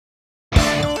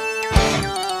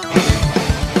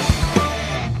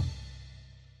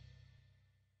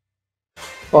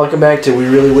Welcome back to We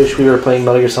Really Wish We Were Playing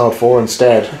Metal Gear Solid 4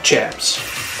 instead. Chaps.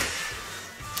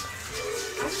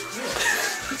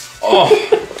 Oh.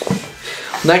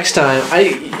 Next time,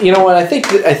 you know what? I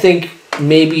think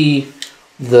maybe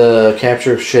the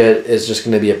capture shit is just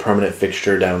going to be a permanent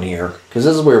fixture down here because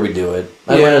this is where we do it.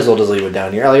 I might as well just leave it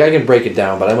down here. Like I can break it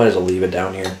down, but I might as well leave it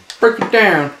down here. Break it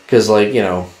down. Because like you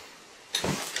know,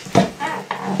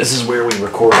 this is where we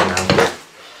record around here.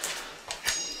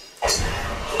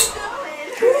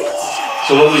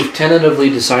 So what we've tentatively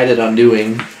decided on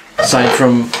doing, aside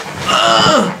from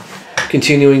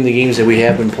continuing the games that we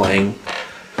have been playing.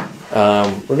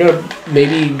 We're going to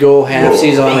maybe go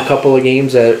halfsies on a couple of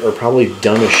games that are probably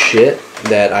dumb as shit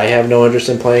that I have no interest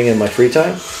in playing in my free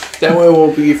time. That way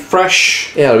we'll be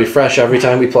fresh. Yeah, it'll be fresh every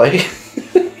time we play.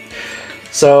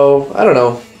 So, I don't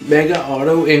know. Mega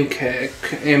Auto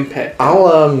Impact.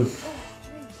 I'll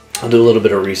do a little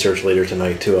bit of research later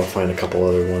tonight too. I'll find a couple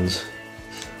other ones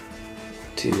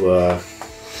to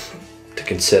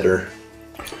consider.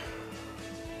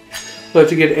 We'll have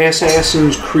to get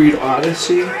Assassin's Creed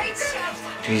Odyssey.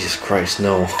 Jesus Christ,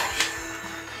 no.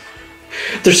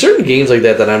 There's certain games like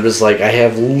that I'm just like, I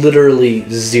have literally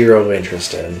zero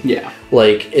interest in. Yeah.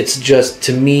 Like, it's just,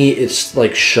 to me, it's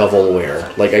like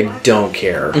shovelware. Like, I don't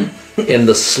care in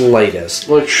the slightest.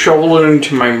 Like, shovel it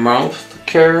into my mouth,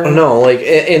 care? No, like,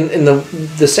 and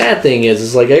the sad thing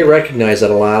is like, I recognize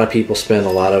that a lot of people spend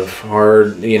a lot of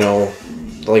hard, you know,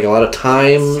 like a lot of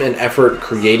time and effort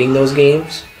creating those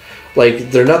games.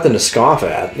 Like, they're nothing to scoff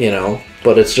at, you know,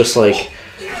 but it's just like,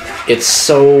 it's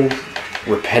so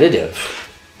repetitive.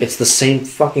 It's the same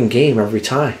fucking game every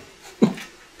time.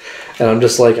 And I'm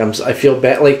just like, I feel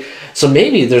bad. Like, so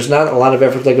maybe there's not a lot of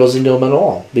effort that goes into them at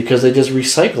all because they just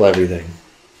recycle everything.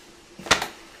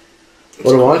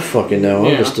 What do I fucking know?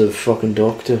 Yeah. I'm just a fucking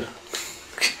doctor.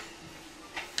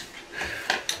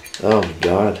 Oh my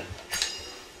god.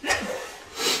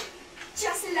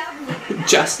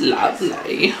 Just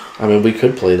lovely. I mean, we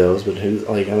could play those, but who,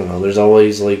 like, I don't know. There's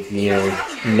always, like, you know,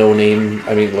 no name.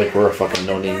 I mean, like, we're a fucking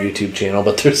no name YouTube channel,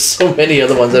 but there's so many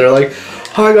other ones that are like,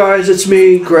 hi guys, it's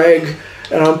me, Greg,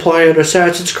 and I'm playing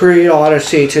Assassin's Creed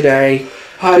Odyssey today.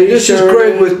 Hi, this is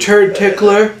Greg with Turd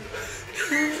Tickler.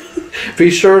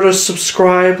 Be sure to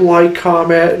subscribe, like,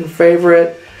 comment, and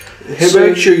favorite.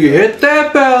 Make sure you hit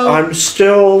that bell. I'm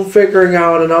still figuring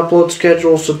out an upload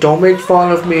schedule, so don't make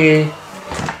fun of me.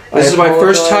 This is my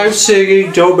first time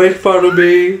singing. Don't make fun of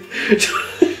me.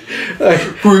 I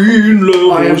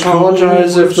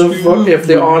apologize if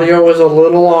the audio is a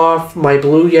little off. My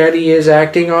Blue Yeti is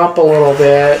acting up a little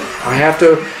bit. I have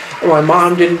to. My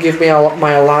mom didn't give me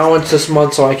my allowance this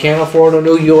month, so I can't afford a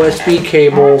new USB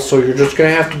cable. So you're just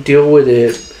gonna have to deal with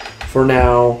it for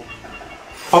now.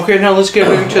 Okay, now let's get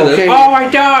into this. Oh, I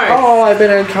died! Oh, I've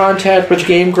been in contact with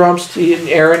Game Grumps.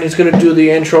 Aaron is gonna do the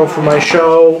intro for my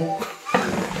show.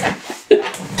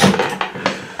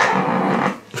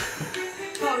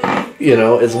 You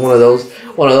know, it's one of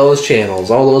those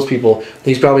channels. All those people.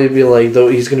 He's probably be like, though,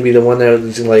 he's gonna be the one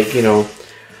that's like, you know,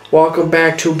 welcome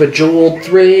back to Bejeweled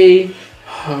 3.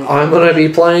 I'm gonna be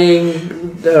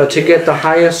playing to get the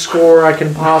highest score I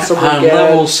can possibly get.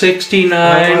 Level 69.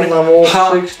 I'm on level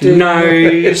 69.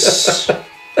 Nice.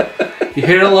 You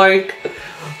hit a like.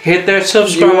 Hit that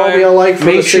subscribe. You owe me a like for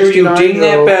Make sure you ding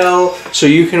that bell so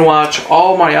you can watch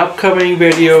all my upcoming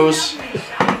videos.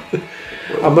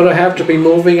 I'm gonna have to be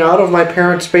moving out of my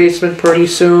parents' basement pretty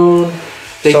soon.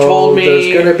 They told me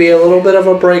there's gonna be a little bit of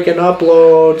a break in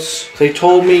uploads. They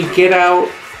told me get out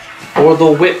or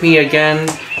they'll whip me again,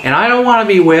 and I don't want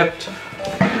to be whipped.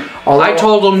 I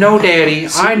told them no, Daddy,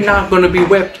 I'm not gonna be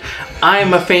whipped.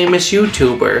 I'm a famous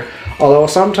YouTuber. Although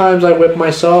sometimes I whip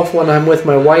myself when I'm with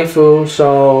my waifu,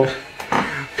 so.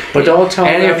 But don't tell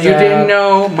me. And if you didn't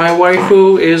know, my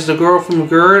waifu is the girl from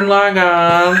Gurren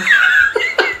Lagann.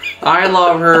 I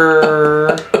love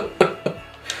her.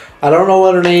 I don't know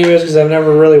what her name is because I've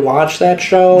never really watched that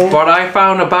show. But I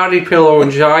found a body pillow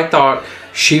and I thought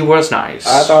she was nice.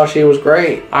 I thought she was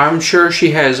great. I'm sure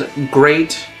she has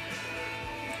great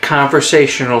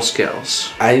conversational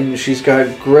skills. She's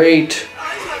got great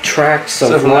tracts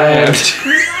of land.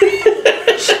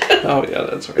 Oh yeah,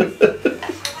 that's right.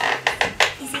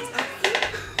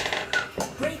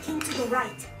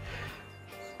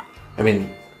 I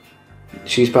mean,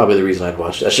 she's probably the reason I'd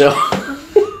watch that show.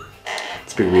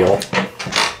 Let's be real.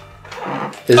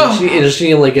 Is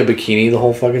she in like a bikini the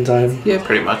whole fucking time? Yeah,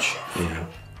 pretty much. Yeah.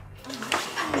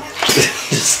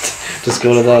 just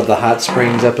go to the hot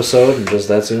springs episode and just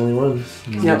that's the only one.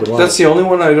 Yeah, that's the only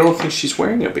one I don't think she's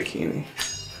wearing a bikini.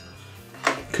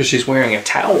 Because she's wearing a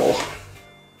towel.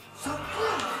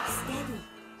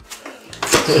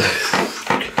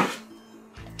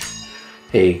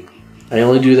 Hey, I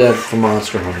only do that for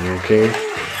monster hunting, okay?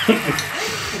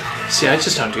 See, I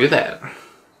just don't do that.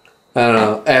 I don't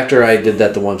know. After I did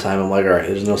that the one time, I'm like, alright,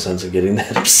 there's no sense of getting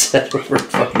that upset over a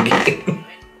fucking game.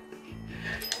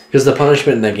 Because the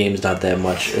punishment in that game is not that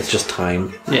much. It's just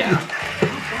time. Yeah.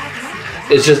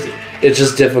 It's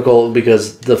just difficult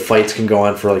because the fights can go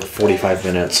on for like 45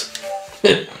 minutes.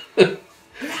 And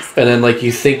then like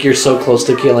you think you're so close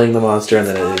to killing the monster and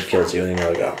then it kills you and you're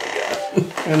like, oh my god.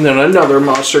 And then another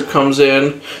monster comes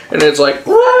in and it's like...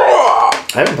 I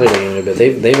haven't played the game in a bit.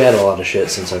 They've added a lot of shit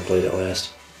since I played it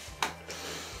last.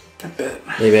 I bet.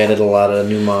 They've added a lot of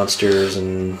new monsters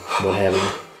and what have you.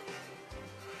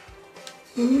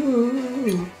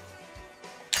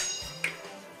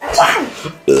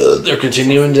 They're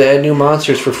continuing to add new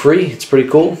monsters for free. It's pretty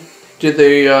cool. Did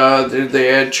they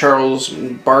add Charles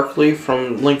Barkley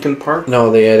from Linkin Park?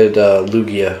 No, they added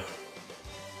Lugia.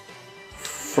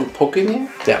 From Pokemon?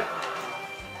 Yeah.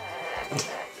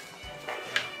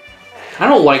 I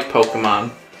don't like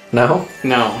Pokemon. No?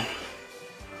 No.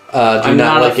 Do you I'm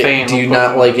not a fan Do you of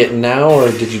not Pokemon. like it now, or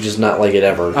did you just not like it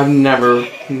ever? I've never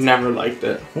liked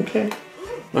it. Okay.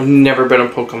 I've never been a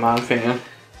Pokemon fan.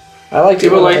 I liked it.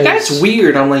 People are when like, I that's was-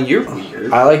 weird. I'm like, you're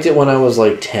weird. I liked it when I was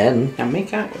like 10. Now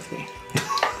make out with me.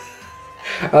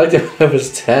 I liked it when I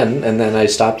was 10, and then I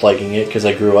stopped liking it because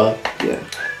I grew up. Yeah.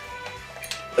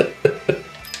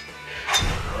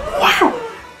 Wow.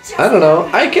 I don't know.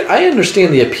 I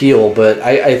understand the appeal, but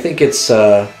I think it's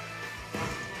a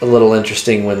little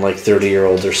interesting when like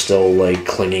 30-year-olds are still like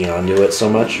clinging onto it so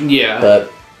much. Yeah.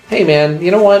 But hey, man, you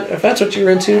know what? If that's what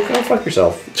you're into, go fuck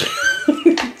yourself.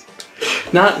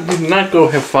 Not go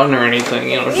have fun or anything,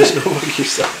 you know, just go fuck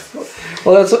yourself.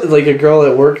 Well, that's like a girl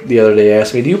at work the other day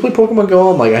asked me, "Do you play Pokemon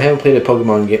Go?" I'm like, "I haven't played a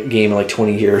Pokemon game in like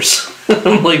 20 years."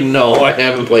 I'm like, "No, I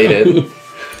haven't played it."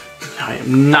 I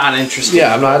am not interested.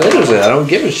 Yeah, I'm not interested. I don't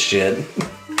give a shit.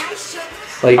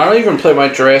 Like, I don't even play my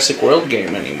Jurassic World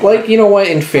game anymore. like you know what?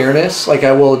 In fairness, like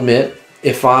I will admit,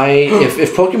 if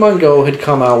Pokemon Go had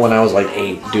come out when I was like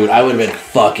 8, dude, I would have been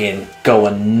fucking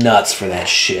going nuts for that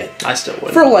shit. I still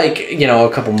would. For like, you know,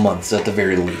 a couple months at the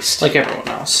very least. Like everyone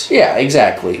else. Yeah,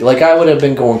 exactly. Like I would have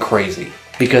been going crazy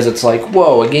because it's like,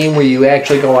 whoa, a game where you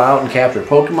actually go out and capture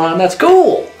Pokemon. That's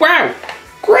cool. Wow.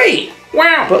 Great.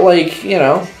 Wow. But like, you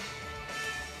know,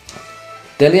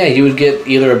 then yeah, you would get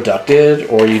either abducted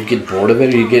or you'd get bored of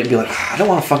it, or you'd be like, I don't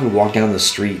want to fucking walk down the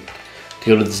street to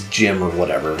go to this gym or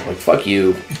whatever. Like, fuck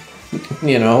you.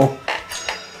 You know?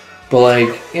 But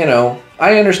like, you know,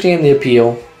 I understand the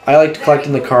appeal. I liked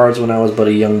collecting the cards when I was but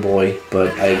a young boy,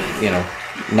 but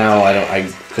now I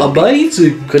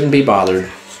couldn't be bothered.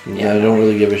 Yeah, I don't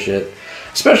really give a shit.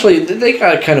 Especially, they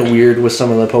got kind of weird with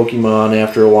some of the Pokemon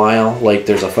after a while. Like,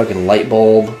 there's a fucking light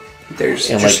bulb. There's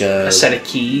and just like a set of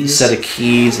keys.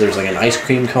 There's like an ice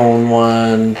cream cone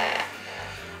one.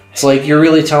 It's like, you're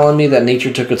really telling me that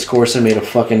nature took its course and made a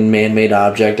fucking man-made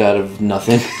object out of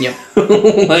nothing? Yep.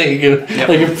 like a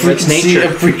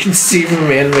preconceived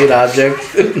man-made object.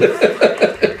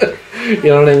 You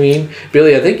know what I mean?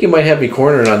 Billy, I think you might have me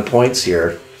cornered on points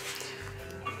here.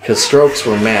 Because strokes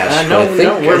were matched. No,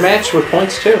 we're matched with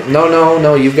points too.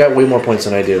 No, you've got way more points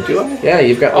than I do. Do I? Yeah,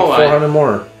 you've got like 400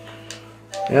 more.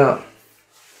 Yeah.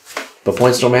 But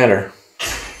points don't matter.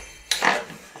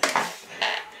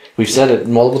 We've said it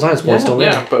multiple times. Points don't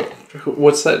matter. Yeah, but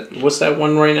what's that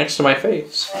one right next to my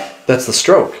face? That's the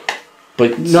stroke.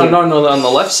 But No, on the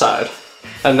left side.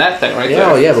 And that thing right yeah, there.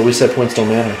 oh yeah, but we said points don't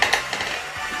matter.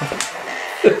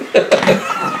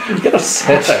 Look how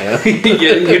sad I am.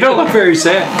 You don't look very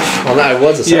sad. Well, no, I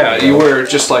was a sad. Yeah, you were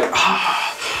just like,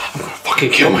 I'm gonna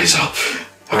fucking kill myself.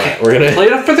 Okay, Alright, we're gonna play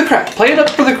it up for the crowd. Play it up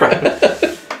for the crowd.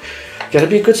 Gotta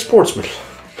be a good sportsman.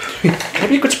 Gotta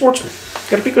be a good sportsman.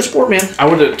 Gotta be a good sport, man. I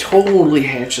would have totally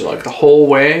had you like the whole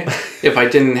way if I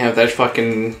didn't have that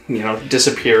fucking,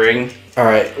 disappearing.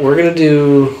 Alright, we're gonna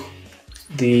do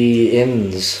the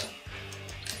ends.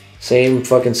 Same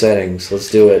fucking settings. Let's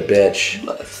do it, bitch.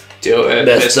 Let's do it.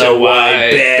 That's Mr. the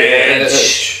white bitch.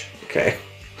 bitch. Okay.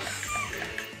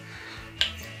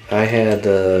 I had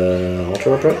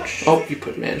Ultra Approach. Oh, you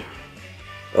put mid.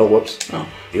 Oh, whoops. Oh.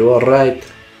 You are right.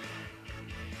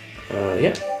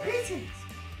 Yeah.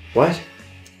 What?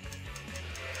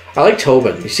 I like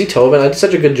Tobin. You see Tobin? I did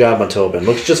such a good job on Tobin.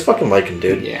 Looks just fucking like him,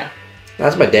 dude. Yeah.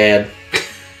 That's my dad.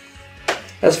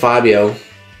 That's Fabio.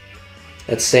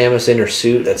 That's Samus in her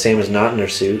suit. That Samus not in her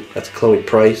suit. That's Chloe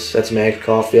Price. That's Max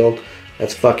Caulfield.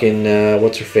 That's fucking,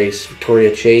 what's her face?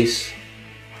 Victoria Chase.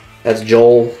 That's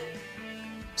Joel.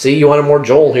 See, you wanted more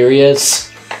Joel. Here he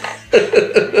is.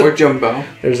 Or Jumbo.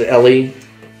 There's Ellie.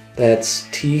 That's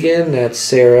Tegan. That's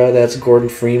Sarah. That's Gordon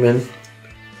Freeman.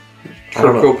 I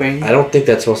don't know. Cobain. I don't think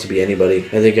that's supposed to be anybody.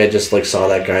 I think I just like saw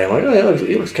that guy. I'm like, oh,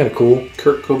 he looks kind of cool.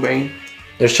 Kurt Cobain.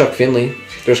 There's Chuck Finley.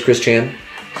 There's Chris Chan.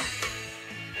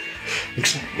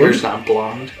 Hair's not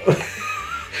blonde.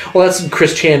 Well, that's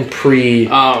Chris Chan pre.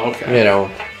 Oh, okay. You know.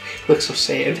 He looks so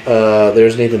sad.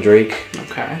 There's Nathan Drake.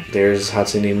 Okay. There's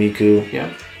Hatsune Miku.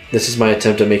 Yeah. This is my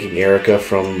attempt at making Erica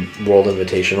from World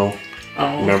Invitational.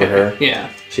 Oh, remember her?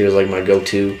 Yeah. She was like my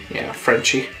go-to. Yeah,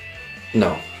 Frenchie.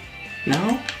 No.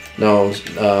 No? No,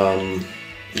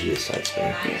 you side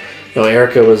spinner. Yeah. No,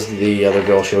 Erica was the other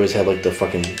girl. She always had like the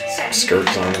fucking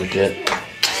skirts on and shit.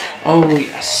 Oh,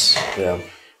 yes. Yeah.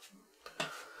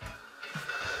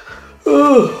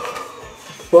 Oh,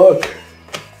 fuck.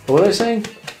 What was I saying?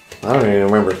 I don't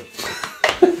even remember.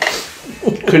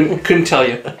 couldn't tell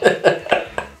you.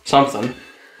 Something.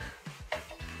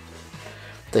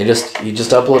 You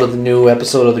just uploaded the new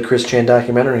episode of the Chris Chan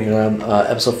documentary,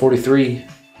 episode 43.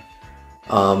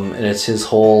 And it's his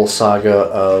whole saga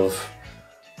of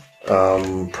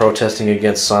protesting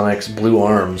against Sonic's blue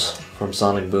arms from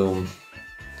Sonic Boom.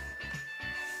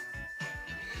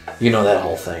 You know that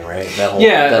whole thing, right? That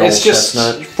it's just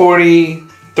chestnut.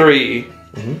 43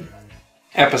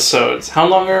 episodes. How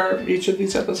long are each of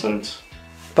these episodes?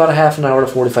 About a half an hour to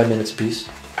 45 minutes apiece.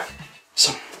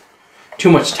 So, too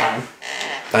much time.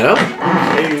 I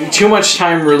know. Too much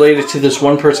time related to this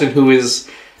one person who is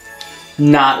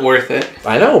not worth it.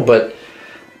 I know, but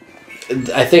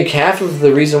I think half of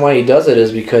the reason why he does it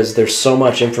is because there's so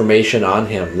much information on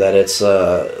him that it's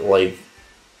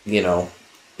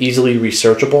easily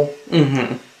researchable.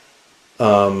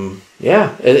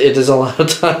 Yeah, it is a lot of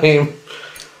time.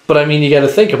 But I mean, you got to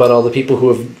think about all the people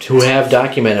who have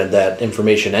documented that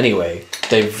information anyway.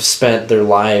 They've spent their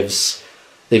lives,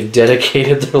 they've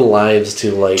dedicated their lives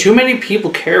to like. Too many people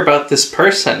care about this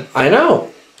person. I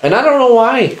know, and I don't know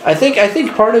why. I think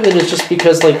part of it is just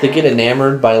because like they get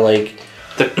enamored by like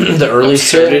the early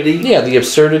absurdity. Shit. Yeah, the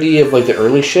absurdity of like the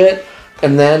early shit,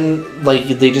 and then like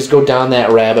they just go down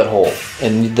that rabbit hole,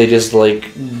 and they just like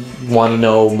want to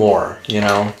know more. You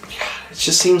know. It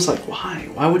just seems like, why?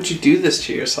 Why would you do this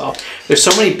to yourself? There's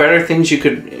so many better things you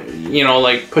could,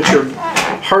 like put your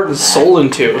heart and soul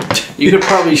into. You could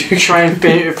probably try and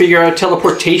figure out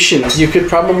teleportation. You could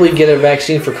probably get a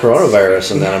vaccine for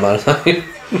coronavirus in that amount of time.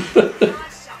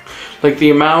 Like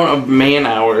the amount of man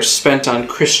hours spent on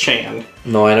Chris Chan.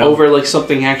 No, I know. Over like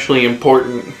something actually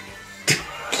important.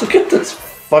 Look at this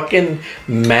fucking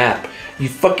map. You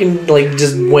fucking, like,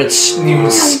 just went... You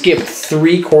skipped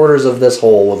 3/4 of this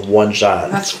hole with one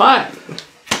shot. That's fine.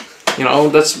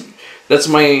 That's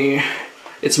my...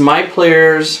 It's my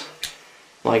players,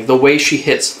 like, the way she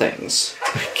hits things.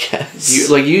 I guess.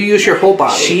 You use your whole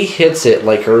body. She hits it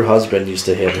like her husband used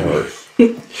to hit her.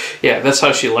 Yeah, that's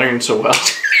how she learned so well.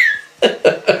 She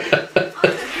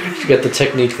got the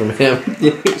technique from him.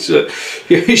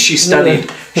 She studied.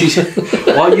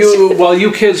 While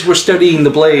you kids were studying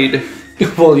the blade...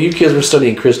 Well, you kids were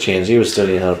studying Chris Chan. He was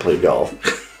studying how to play golf.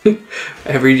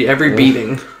 every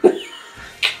beating.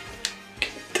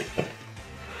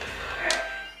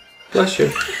 Bless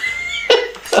you.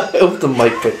 I hope the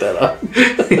mic picked that up.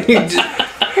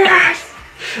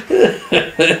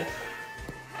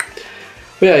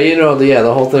 Yeah,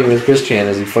 the whole thing with Chris Chan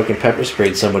is he fucking pepper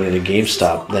sprayed somebody in a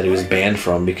GameStop that he was banned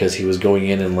from because he was going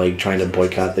in and like trying to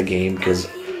boycott the game because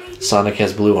Sonic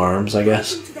has blue arms, I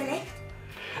guess.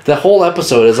 The whole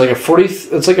episode is like a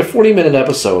 40-minute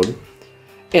episode,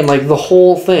 and like the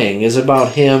whole thing is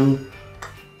about him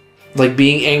like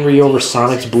being angry over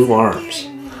Sonic's blue arms.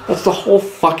 That's the whole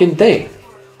fucking thing.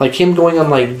 Like him going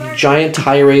on like giant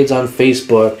tirades on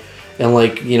Facebook and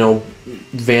like,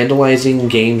 vandalizing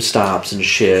GameStops and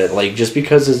shit, like just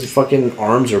because his fucking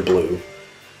arms are blue.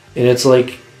 And it's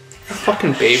like, a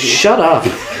fucking baby. Shut up.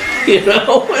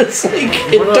 It's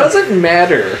like, it doesn't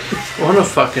matter. What a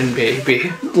fucking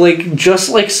baby. Like,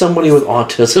 just like somebody with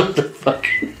autism to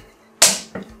fucking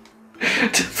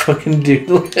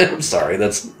do. I'm sorry,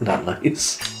 that's not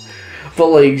nice. But,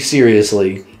 like,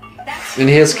 seriously. In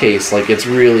his case, like, it's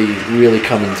really, really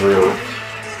coming through.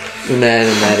 In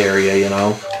that area,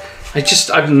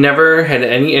 I've never had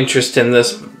any interest in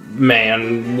this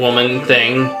man-woman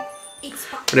thing.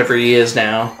 Whatever he is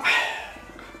now.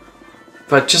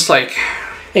 But just like...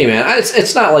 Hey man,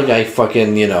 it's not like I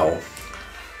fucking,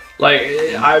 Like,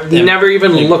 I've never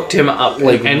even looked him up.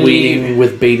 Like, waiting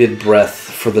with bated breath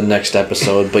for the next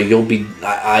episode, but you'll be...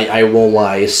 I won't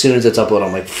lie, as soon as it's uploaded,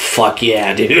 I'm like, fuck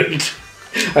yeah, dude.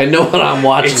 I know what I'm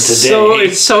watching today.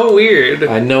 It's so weird.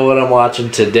 I know what I'm watching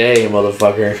today,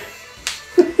 motherfucker.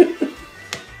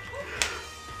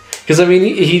 Because I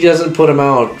mean, he doesn't put them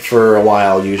out for a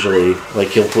while usually.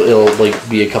 Like it'll like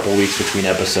be a couple weeks between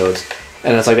episodes,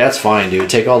 and it's like that's fine, dude.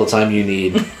 Take all the time you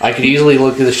need. I could easily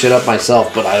look this shit up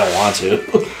myself, but I don't want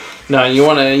to. No, you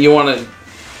wanna.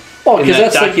 Well, because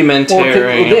that's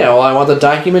documentary. Well, I want the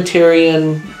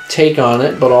documentarian take on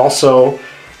it, but also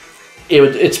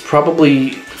it's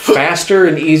probably faster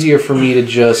and easier for me to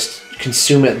just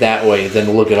consume it that way than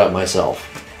to look it up myself.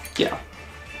 Yeah.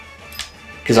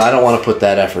 Because I don't want to put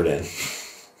that effort in.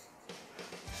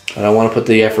 I don't want to put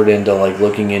the effort into like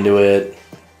looking into it.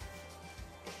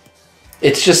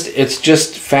 It's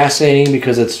just fascinating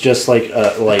because it's just like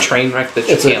a train wreck that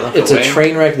you can't look away. It's a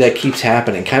train wreck that keeps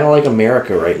happening, kind of like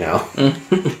America right now.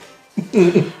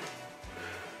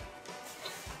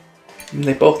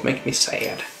 They both make me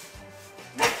sad.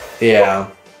 Yeah.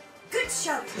 Good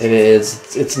shot. It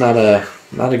is. It's not a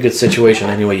good situation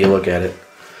any way you look at it.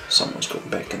 Someone's going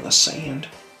back in the sand.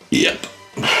 Yep.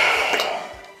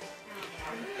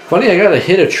 Funny, I gotta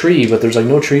hit a tree, but there's like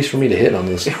no trees for me to hit on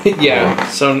this. Yeah,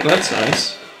 so that's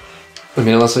nice. I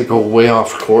mean, unless I go way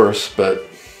off course, but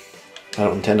I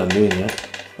don't intend on doing that.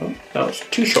 Oh, that was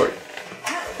too short.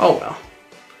 Oh well.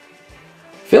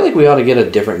 I feel like we ought to get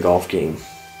a different golf game.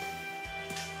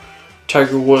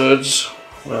 Tiger Woods.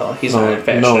 Well, he's not in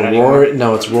fashion anymore.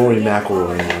 It's Rory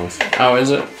McIlroy now. Oh,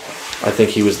 is it? I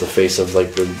think he was the face of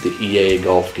like the EA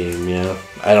golf game. Yeah,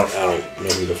 I don't know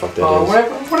who the fuck that is.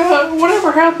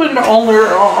 Whatever happened to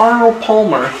Arnold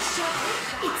Palmer?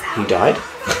 He died.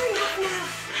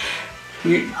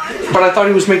 But I thought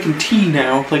he was making tea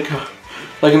now, like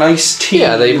an iced tea.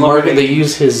 Yeah, they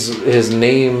use his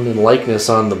name and likeness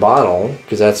on the bottle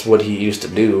because that's what he used to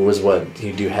do. Was what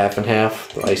he'd do half and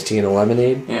half, the iced tea and the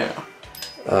lemonade. Yeah.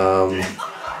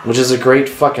 Which is a great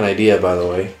fucking idea, by the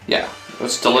way. Yeah,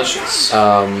 it's delicious.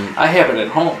 I have it at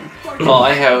home. Well,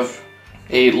 I have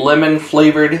a lemon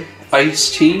flavored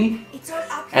iced tea,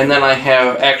 and then I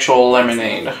have actual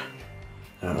lemonade.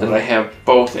 That I have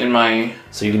both in my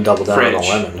So you can double down fridge. on the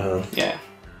lemon, huh? Yeah,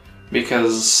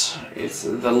 because it's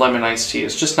the lemon iced tea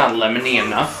is just not lemony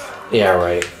enough. Yeah,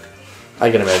 right.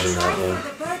 I can imagine that.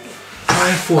 Yeah.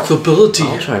 Try for the birdie.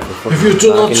 I'll try for fucking If you do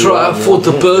not knocking you try out, for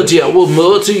the birdie, I will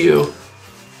murder you.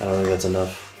 I don't think that's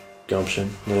enough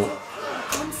gumption. No.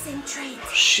 Concentrate.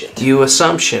 Shit. You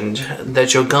assumptioned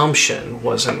that your gumption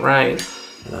wasn't right.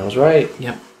 And I was right.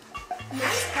 Yep.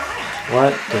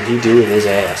 What did he do with his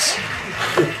ass?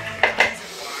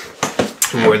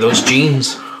 Wore those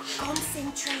jeans.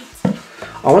 Concentrate.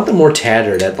 I want them more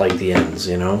tattered at like the ends,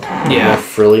 you know? Yeah. More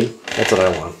frilly. That's what I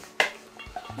want.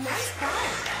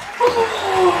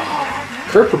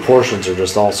 Her proportions are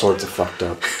just all sorts of fucked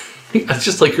up. It's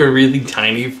just like her really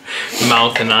tiny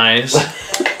mouth and eyes.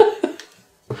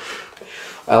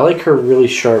 I like her really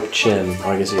sharp chin. Oh,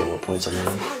 I guess you got more points on that.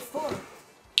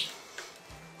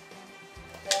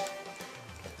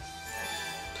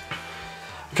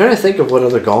 I'm trying to think of what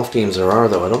other golf games there are,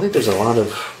 though. I don't think there's a lot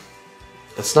of...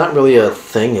 It's not really a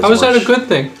thing as How is that much. a good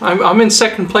thing? I'm in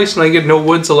second place and I get no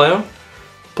woods allowed?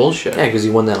 Bullshit. Yeah, because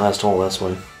you won that last hole last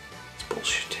one. It's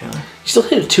bullshit, Taylor. You still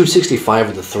hit a 265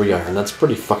 with a 3-iron. That's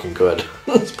pretty fucking good.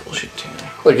 It's bullshit, Taylor.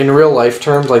 Like, in real life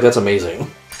terms, like, that's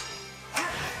amazing.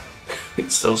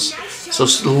 It's those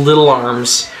little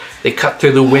arms. They cut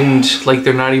through the wind like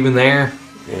they're not even there.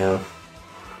 Yeah.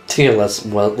 To get less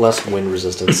wind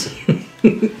resistance.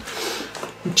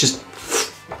 Just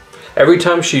every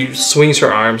time she swings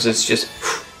her arms, it's just.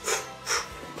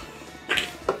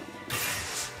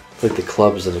 Like the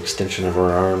club's an extension of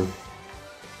her arm.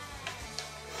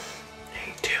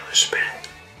 Hey, Taylor, spin it.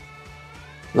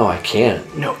 No, I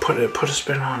can't. No, put a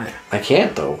spin on it. I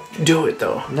can't, though. Do it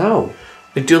though. No.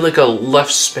 Do like a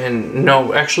left spin.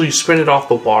 No, actually, spin it off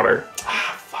the water.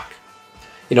 Ah, fuck.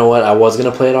 You know what? I was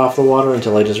going to play it off the water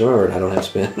until I just remembered I don't have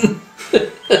spin.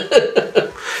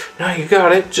 No, you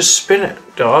got it. Just spin it,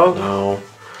 dog. No.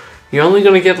 You're only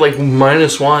gonna get like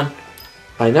 -1.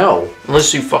 I know.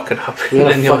 Unless you fuck it up, We and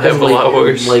gotta then you'll fucking, have a lot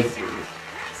worse. Like,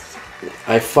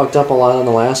 I fucked up a lot on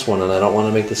the last one, and I don't want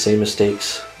to make the same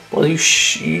mistakes. Well,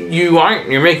 you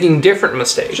aren't. You're making different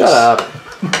mistakes. Shut up.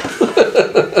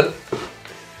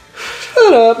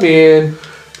 Shut up, man.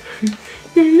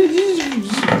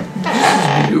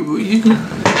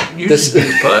 You This- just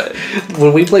big butt.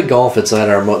 When we play golf, it's at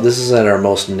our this is at our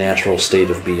most natural state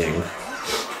of being.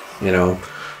 You know,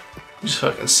 Just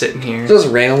fucking sitting here. just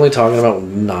randomly talking about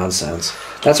nonsense.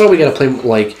 That's why we gotta play.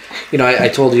 Like, you know, I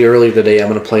told you earlier today I'm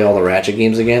gonna play all the Ratchet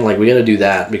games again. Like, we gotta do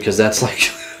that because that's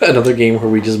like another game where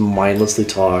we just mindlessly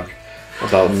talk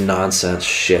about nonsense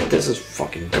shit. This is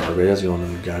fucking garbage. That's the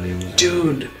only goddamn.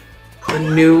 Dude, the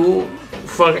new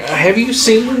fuck. Have you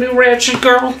seen the new Ratchet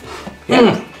Girl?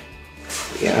 Yeah.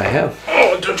 Yeah, I have.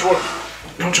 Oh, don't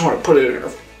you want to put it in a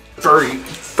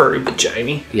furry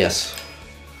vagina? Yes.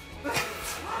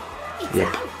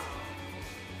 Yep.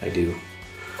 I do.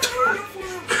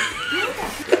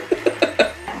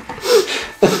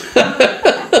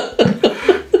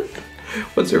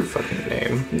 What's her fucking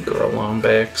name? Girl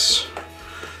Lombax.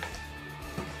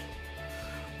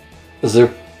 Is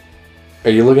there... Are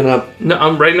you looking up...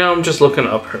 No, right now I'm just looking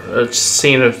up her, just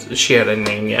seeing if she had a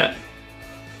name yet.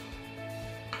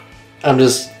 I'm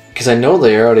just... Because I know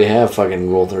they already have fucking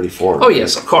Rule 34. Oh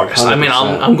yes, of course. I mean,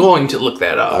 100%. I'm going to look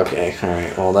that up. Okay,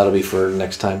 alright. Well, that'll be for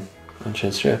next time on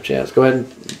Chinstrap Chaps. Go ahead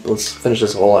and let's finish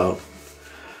this hole out.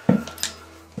 We're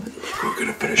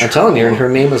gonna finish. I'm telling you, her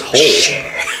name is Hole.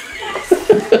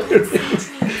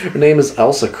 Her name is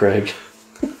Elsa Craig.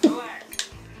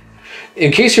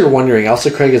 In case you're wondering,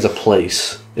 Elsa Craig is a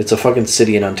place. It's a fucking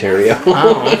city in Ontario.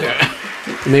 Oh, okay.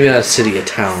 Maybe not a city, a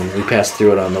town. We passed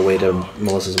through it on the way to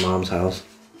Melissa's mom's house.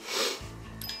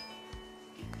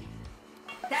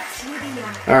 That's really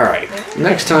young. Alright,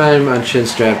 next time on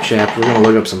Chinstrap Chap, we're gonna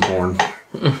look up some porn.